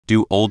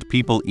Do old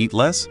people eat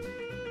less?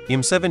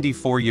 I'm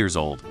 74 years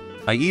old.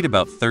 I eat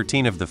about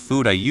 13 of the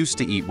food I used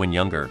to eat when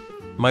younger.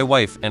 My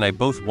wife and I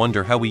both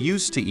wonder how we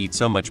used to eat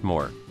so much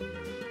more.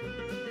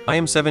 I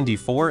am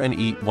 74 and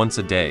eat once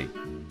a day.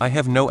 I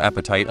have no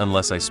appetite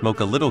unless I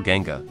smoke a little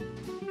ganga.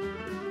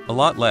 A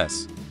lot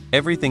less.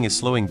 Everything is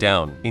slowing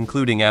down,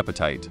 including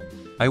appetite.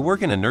 I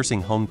work in a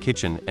nursing home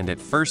kitchen and at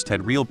first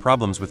had real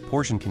problems with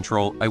portion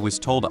control. I was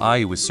told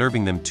I was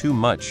serving them too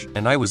much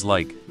and I was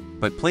like,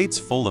 but plates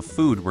full of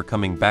food were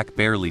coming back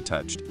barely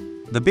touched.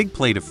 The big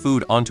plate of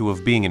food onto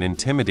of being an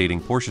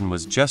intimidating portion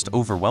was just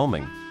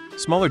overwhelming.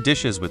 Smaller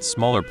dishes with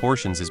smaller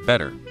portions is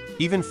better.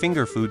 Even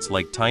finger foods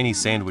like tiny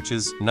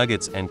sandwiches,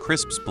 nuggets and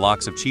crisps,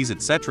 blocks of cheese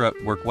etc.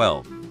 work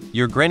well.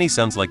 Your granny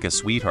sounds like a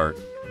sweetheart.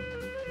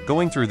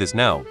 Going through this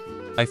now.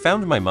 I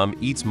found my mom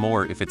eats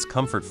more if it's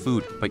comfort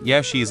food, but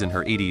yeah, she is in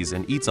her 80s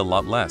and eats a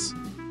lot less.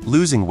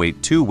 Losing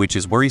weight too, which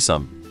is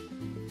worrisome.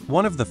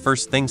 One of the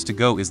first things to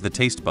go is the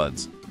taste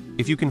buds.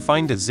 If you can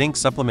find a zinc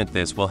supplement,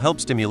 this will help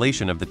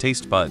stimulation of the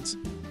taste buds.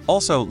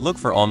 Also, look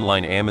for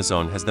online.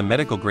 Amazon has the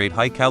medical grade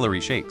high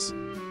calorie shakes.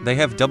 They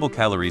have double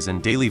calories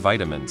and daily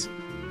vitamins.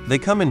 They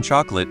come in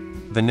chocolate,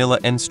 vanilla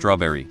and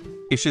strawberry.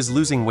 If she's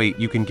losing weight,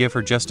 you can give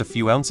her just a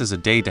few ounces a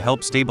day to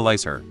help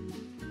stabilize her.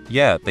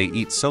 Yeah, they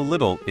eat so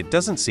little, it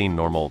doesn't seem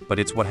normal, but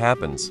it's what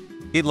happens.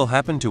 It'll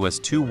happen to us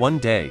too one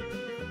day.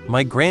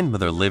 My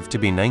grandmother lived to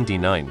be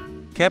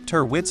 99. Kept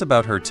her wits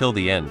about her till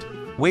the end.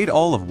 Weighed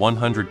all of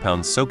 100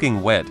 pounds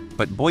soaking wet,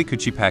 but boy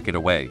could she pack it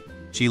away.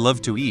 She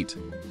loved to eat.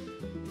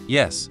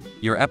 Yes,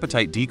 your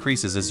appetite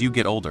decreases as you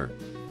get older.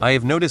 I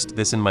have noticed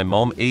this in my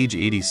mom age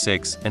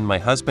 86 and my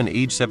husband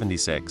age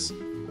 76.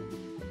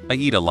 I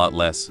eat a lot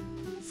less.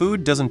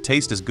 Food doesn't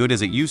taste as good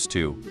as it used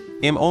to.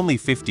 I'm only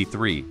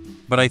 53.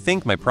 But I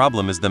think my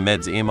problem is the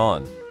meds I'm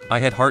on. I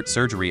had heart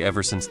surgery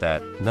ever since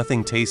that.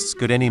 Nothing tastes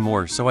good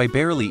anymore, so I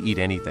barely eat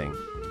anything.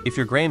 If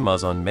your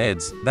grandma's on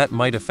meds, that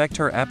might affect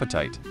her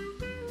appetite.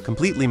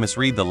 Completely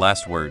misread the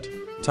last word.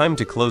 Time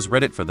to close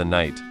Reddit for the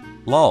night.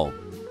 Lol.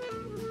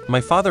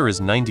 My father is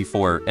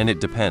 94 and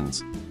it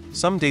depends.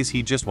 Some days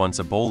he just wants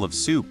a bowl of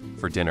soup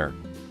for dinner.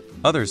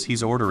 Others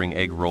he's ordering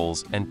egg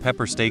rolls and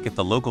pepper steak at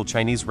the local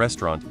Chinese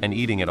restaurant and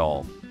eating it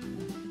all.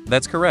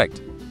 That's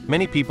correct.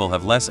 Many people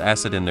have less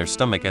acid in their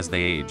stomach as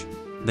they age.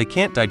 They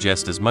can't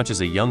digest as much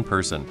as a young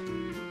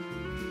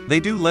person. They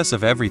do less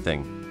of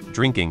everything.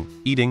 Drinking,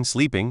 eating,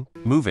 sleeping,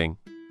 moving.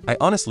 I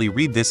honestly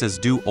read this as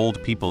do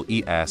old people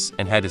eat ass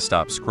and had to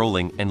stop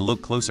scrolling and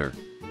look closer.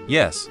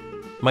 Yes.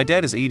 My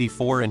dad is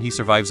 84 and he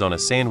survives on a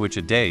sandwich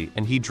a day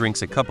and he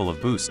drinks a couple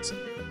of boosts.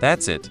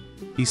 That's it.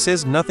 He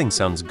says nothing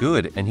sounds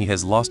good and he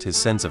has lost his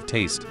sense of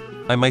taste.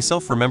 I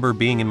myself remember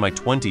being in my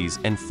 20s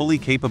and fully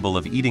capable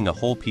of eating a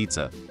whole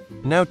pizza.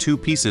 Now 2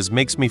 pieces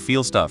makes me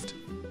feel stuffed.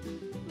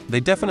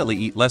 They definitely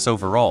eat less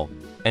overall,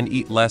 and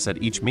eat less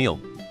at each meal,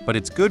 but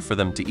it's good for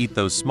them to eat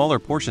those smaller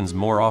portions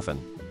more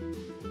often.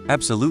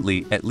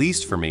 Absolutely, at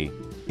least for me.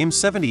 I'm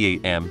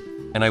 78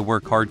 and I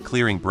work hard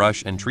clearing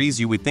brush and trees.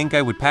 You would think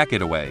I would pack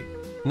it away.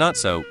 Not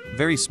so,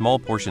 very small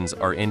portions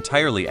are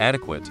entirely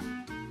adequate.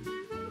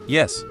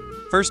 Yes,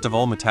 first of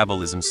all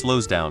metabolism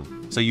slows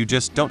down, so you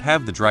just don't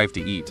have the drive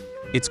to eat.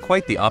 It's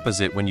quite the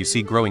opposite when you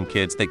see growing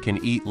kids that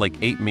can eat like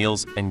 8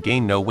 meals and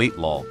gain no weight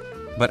lol.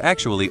 But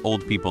actually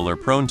old people are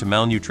prone to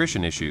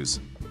malnutrition issues.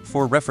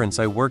 For reference,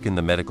 I work in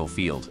the medical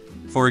field.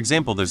 For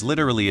example, there's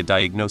literally a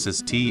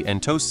diagnosis tea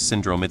and toast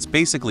syndrome. It's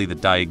basically the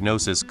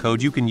diagnosis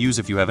code you can use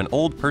if you have an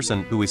old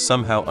person who is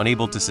somehow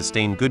unable to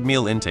sustain good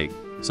meal intake,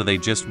 so they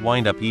just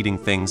wind up eating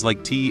things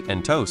like tea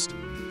and toast.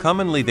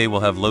 Commonly they will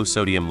have low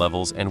sodium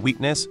levels and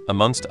weakness,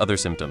 amongst other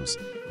symptoms.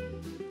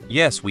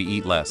 Yes, we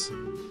eat less.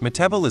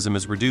 Metabolism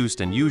is reduced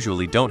and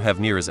usually don't have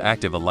near as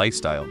active a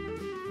lifestyle.